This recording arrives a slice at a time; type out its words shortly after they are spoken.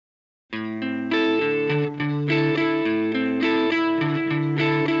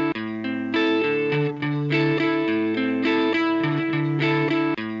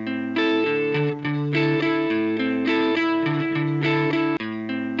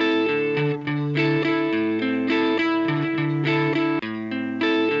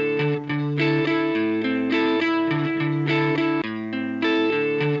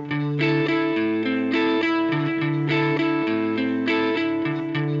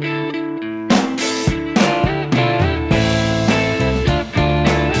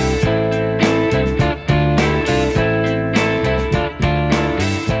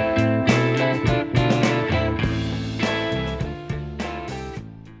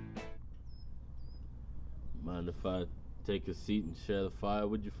Mind if I take a seat and share the fire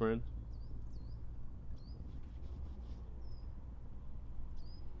with you, friend?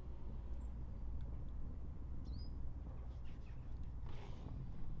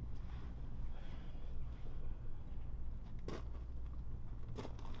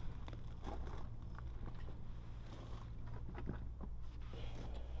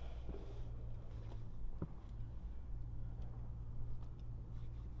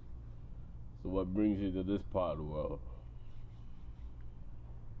 So what brings you to this part of the world?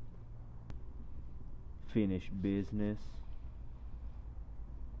 Finish business.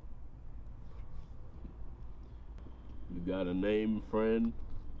 You got a name, friend?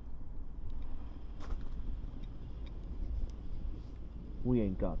 We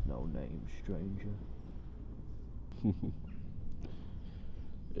ain't got no name, stranger.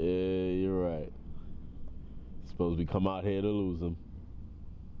 Yeah, you're right. Suppose we come out here to lose them.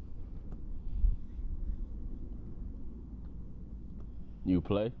 You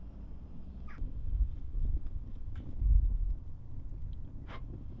play?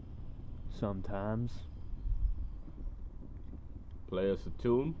 Sometimes. Play us a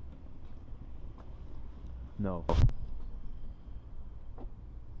tune? No.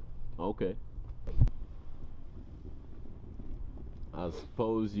 Okay. I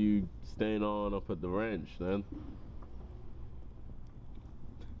suppose you staying on up at the ranch then?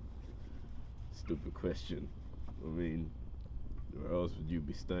 Stupid question. I mean, where else would you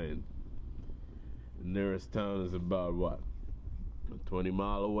be staying? The nearest town is about what? 20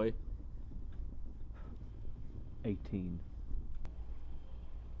 miles away? 18.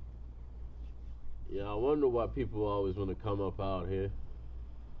 Yeah, I wonder why people always want to come up out here.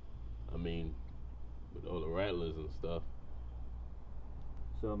 I mean, with all the rattlers and stuff.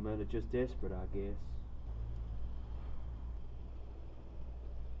 Some men are just desperate, I guess.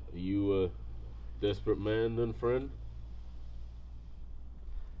 Are you a desperate man then, friend?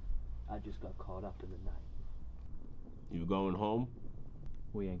 I just got caught up in the night. You going home?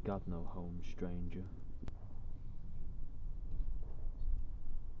 We ain't got no home, stranger.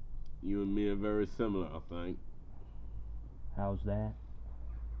 You and me are very similar, I think. How's that?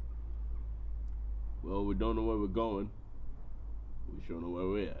 Well, we don't know where we're going. We sure know where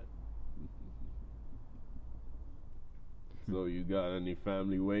we're at. So you got any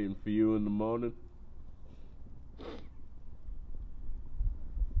family waiting for you in the morning?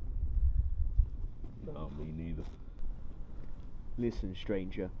 No, me neither. Listen,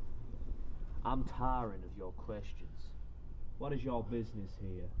 stranger. I'm tiring of your questions. What is your business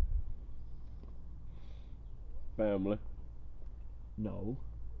here? Family. No.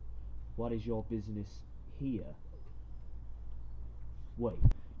 What is your business here? Wait,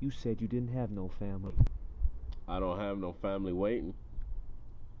 you said you didn't have no family. I don't have no family waiting.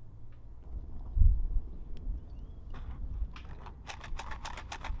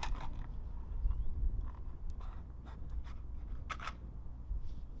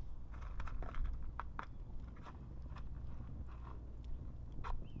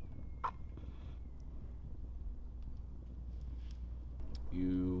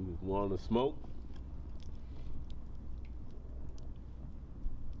 You want to smoke?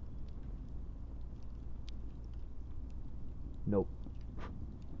 Nope.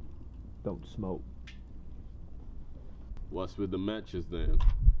 Don't smoke. What's with the matches then?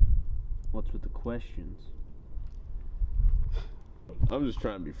 What's with the questions? I'm just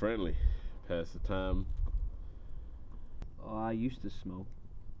trying to be friendly. Pass the time. Oh, I used to smoke.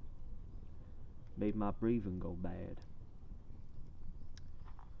 Made my breathing go bad.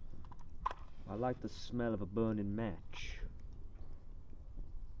 I like the smell of a burning match.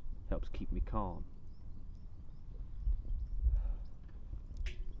 Helps keep me calm.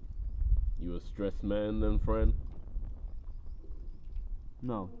 You a stressed man then, friend?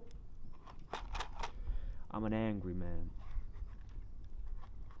 No. I'm an angry man.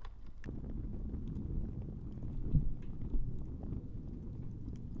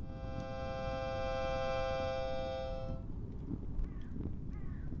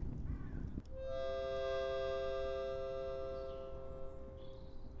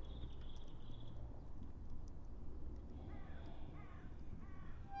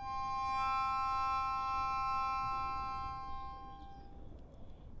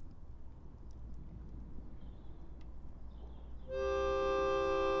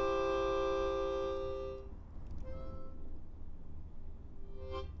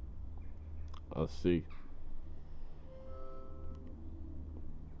 I see.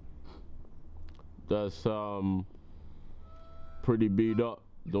 That's pretty beat up.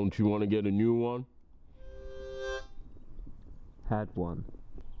 Don't you want to get a new one? Had one.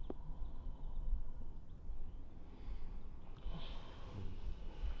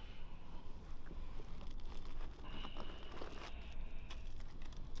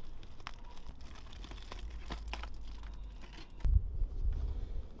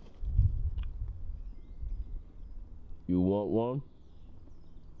 You want one?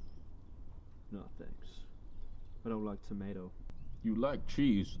 No, thanks. I don't like tomato. You like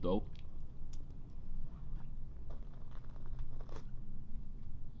cheese, though.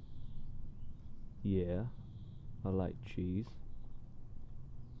 Yeah, I like cheese.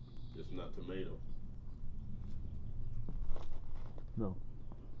 It's not tomato. No.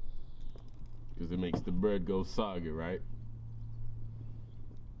 Because it makes the bread go soggy, right?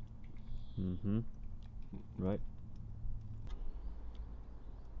 Mm-hmm. Right.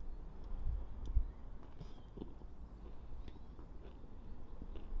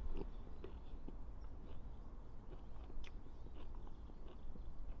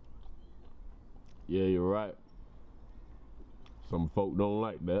 Yeah, you're right. Some folk don't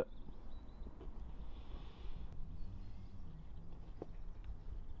like that.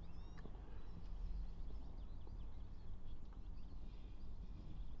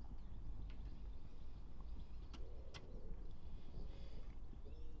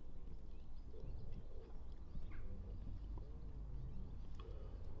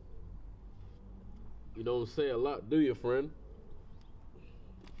 You don't say a lot, do you, friend?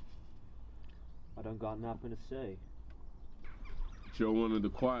 I don't got nothing to say. But you're one of the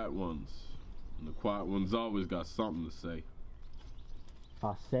quiet ones. And the quiet ones always got something to say.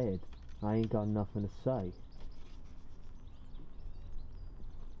 I said I ain't got nothing to say.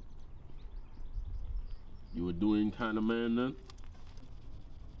 You a doing kind of man then?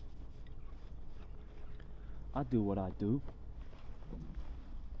 I do what I do.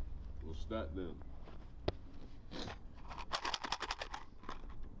 What's that then?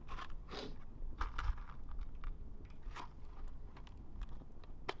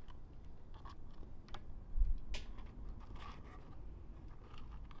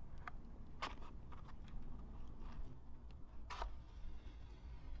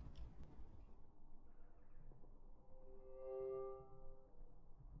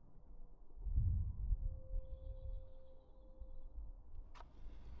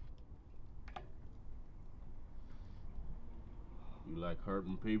 You like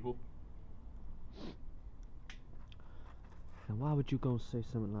hurting people? And why would you go and say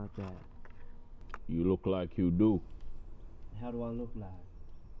something like that? You look like you do. How do I look like?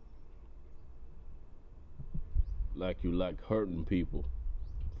 Like you like hurting people,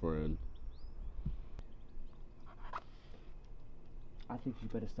 friend. I think you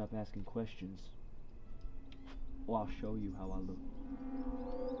better stop asking questions, or I'll show you how I look.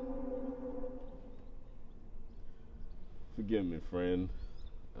 Forgive me, friend.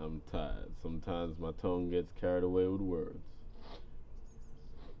 I'm tired. Sometimes my tongue gets carried away with words.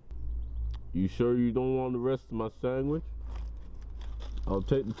 You sure you don't want the rest of my sandwich? I'll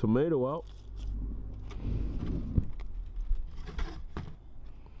take the tomato out.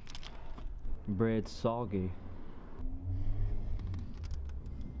 Bread's soggy.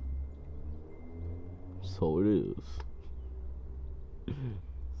 So it is.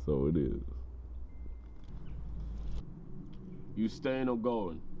 So it is. You staying or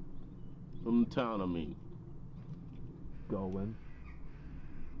going? From the town, I mean. Going.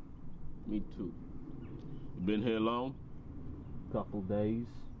 Me too. You been here long? Couple days.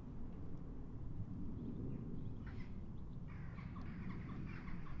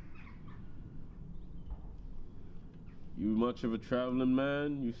 You much of a traveling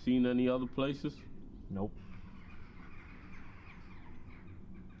man? You seen any other places? Nope.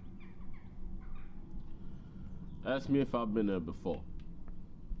 Ask me if I've been there before.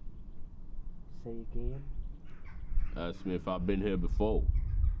 Say again? Ask me if I've been here before.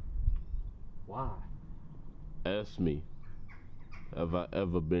 Why? Ask me, have I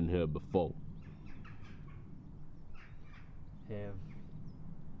ever been here before? Have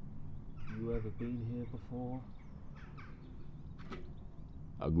you ever been here before?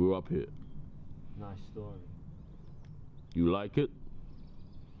 I grew up here. Nice story. You like it?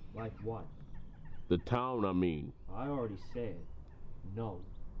 Like what? The town, I mean. I already said no.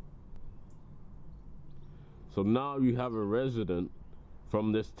 So now you have a resident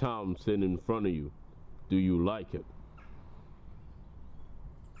from this town sitting in front of you. Do you like it?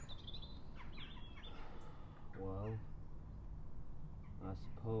 Well, I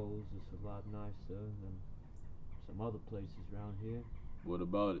suppose it's a lot nicer than some other places around here. What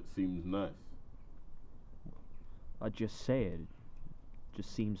about it? Seems nice. I just said it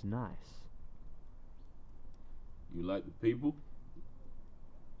just seems nice. You like the people?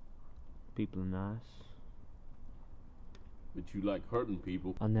 People are nice. But you like hurting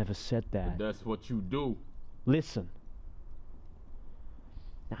people. I never said that. But that's what you do. Listen.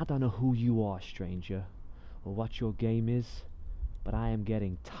 Now, I don't know who you are, stranger, or what your game is, but I am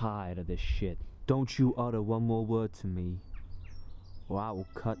getting tired of this shit. Don't you utter one more word to me, or I will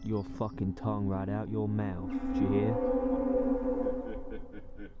cut your fucking tongue right out your mouth. Did you hear?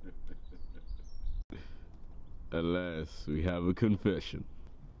 At last, we have a confession.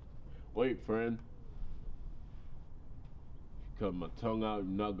 Wait, friend. Cut my tongue out,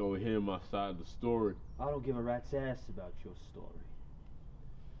 you're not gonna hear my side of the story. I don't give a rat's ass about your story.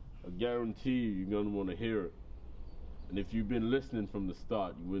 I guarantee you're gonna want to hear it. And if you've been listening from the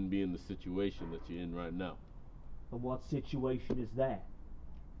start, you wouldn't be in the situation that you're in right now. And what situation is that?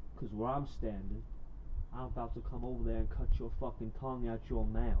 Because where I'm standing, I'm about to come over there and cut your fucking tongue out your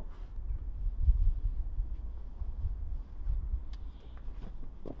mouth.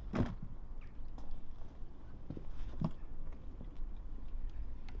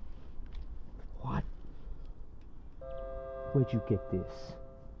 What? Where'd you get this?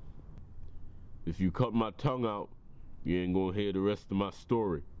 If you cut my tongue out, you ain't gonna hear the rest of my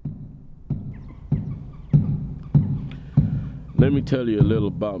story. Let me tell you a little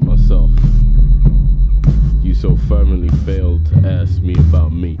about myself. You so firmly failed to ask me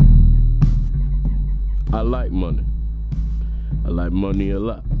about me. I like money. I like money a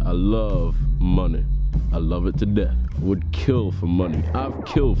lot. I love money. I love it to death. I would kill for money. I've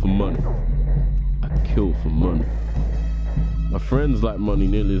killed for money. I kill for money. My friends like money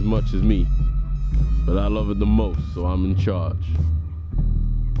nearly as much as me, but I love it the most, so I'm in charge.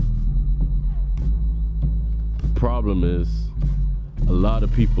 The problem is, a lot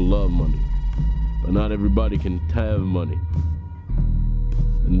of people love money, but not everybody can have money.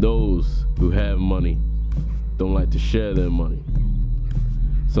 And those who have money don't like to share their money.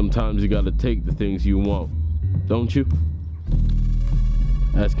 Sometimes you gotta take the things you want, don't you?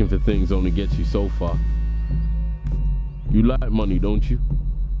 Asking for things only gets you so far. You like money, don't you?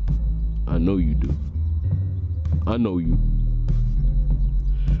 I know you do. I know you.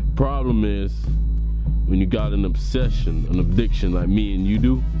 Problem is, when you got an obsession, an addiction like me and you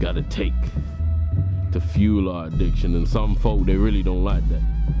do, you gotta take to fuel our addiction. And some folk, they really don't like that.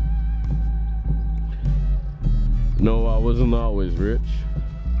 No, I wasn't always rich.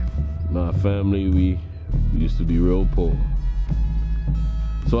 My family, we used to be real poor.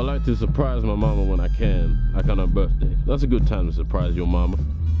 So I like to surprise my mama when I can, like on her birthday. That's a good time to surprise your mama.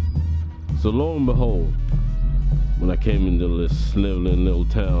 So lo and behold, when I came into this sniveling little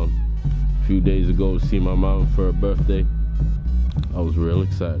town a few days ago to see my mama for her birthday, I was real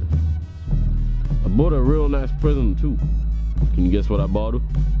excited. I bought her a real nice present too. Can you guess what I bought her?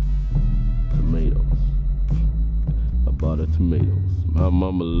 Tomatoes. I bought her tomatoes. My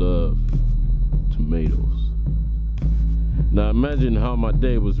mama loved tomatoes. Now imagine how my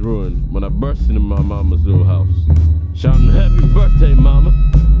day was ruined when I burst into my mama's little house, shouting, "Happy birthday, mama!"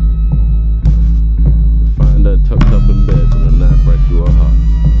 To find her tucked up in bed with a knife right through her heart.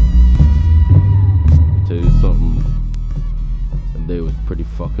 I'll tell you something, that day was pretty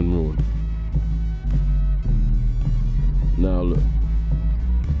fucking ruined. Now look,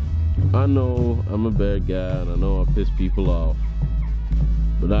 I know I'm a bad guy and I know I piss people off,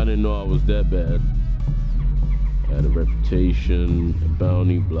 but I didn't know I was that bad. I had a reputation, a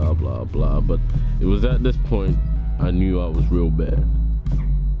bounty, blah blah blah, but it was at this point I knew I was real bad.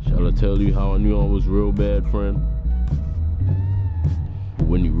 Shall I tell you how I knew I was real bad, friend?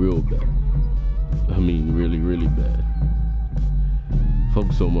 When you're real bad, I mean really, really bad.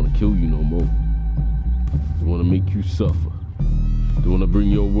 Folks don't want to kill you no more. They want to make you suffer. They want to bring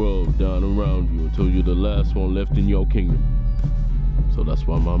your world down around you until you're the last one left in your kingdom. So that's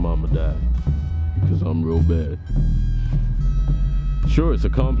why my mama died. Because I'm real bad. Sure, it's a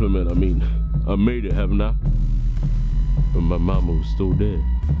compliment. I mean, I made it, haven't I? But my mama was still dead.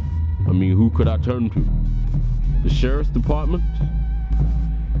 I mean, who could I turn to? The sheriff's department?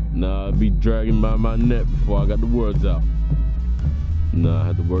 Nah, I'd be dragging by my neck before I got the words out. Nah, I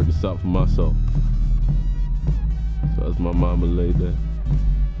had to work this out for myself. So as my mama lay there,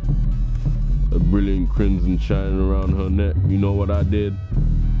 a brilliant crimson shining around her neck, you know what I did?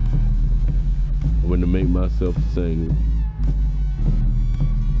 I went to make myself a sandwich.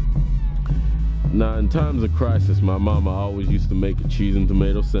 Now, in times of crisis, my mama always used to make a cheese and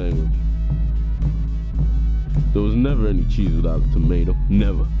tomato sandwich. There was never any cheese without a tomato.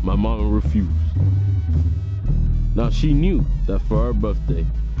 Never. My mama refused. Now, she knew that for her birthday,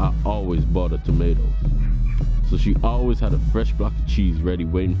 I always bought her tomatoes. So she always had a fresh block of cheese ready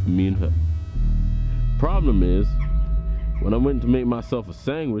waiting for me and her. Problem is, when I went to make myself a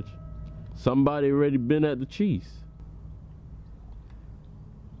sandwich, somebody already been at the cheese.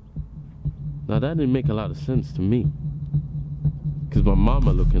 Now that didn't make a lot of sense to me. Cause my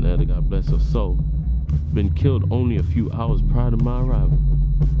mama, looking at it, God bless her soul, been killed only a few hours prior to my arrival.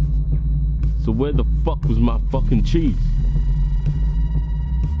 So where the fuck was my fucking cheese?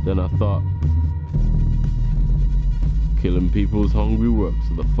 Then I thought, killing people is hungry work,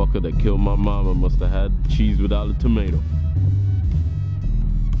 so the fucker that killed my mama must have had cheese without a tomato.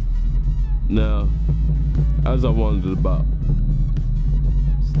 Now, as I wandered about,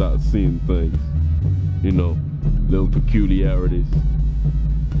 started seeing things, you know, little peculiarities.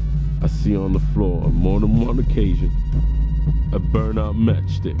 I see on the floor on more than one occasion a burnt-out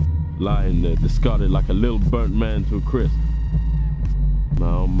matchstick lying there, discarded like a little burnt man to a crisp. My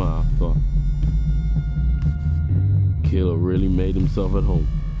oh my, I thought, killer really made himself at home,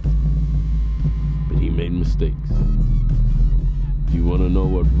 but he made mistakes. Do you want to know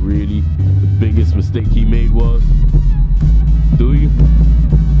what really the biggest mistake he made was? Do you?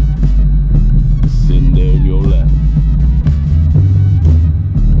 Sitting there in your lap.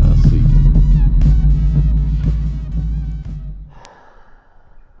 I see.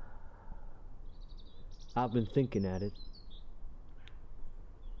 I've been thinking at it.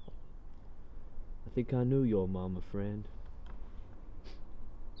 I think I knew your mama, friend.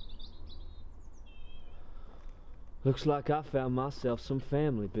 Looks like I found myself some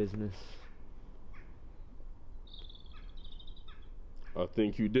family business. I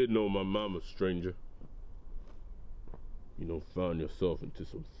think you did know my mama, stranger. You don't find yourself into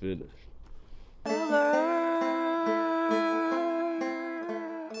some finish.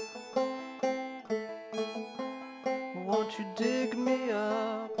 Won't you dig me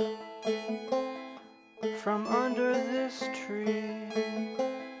up from under this tree?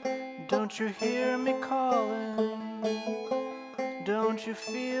 Don't you hear me calling? Don't you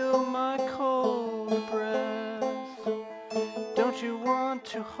feel my cold breath? Don't you want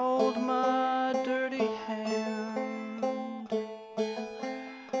to hold my dirty hand?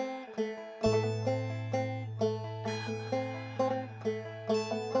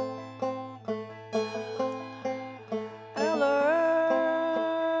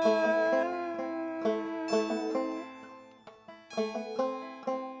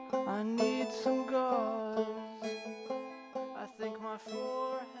 I need some gauze. I think my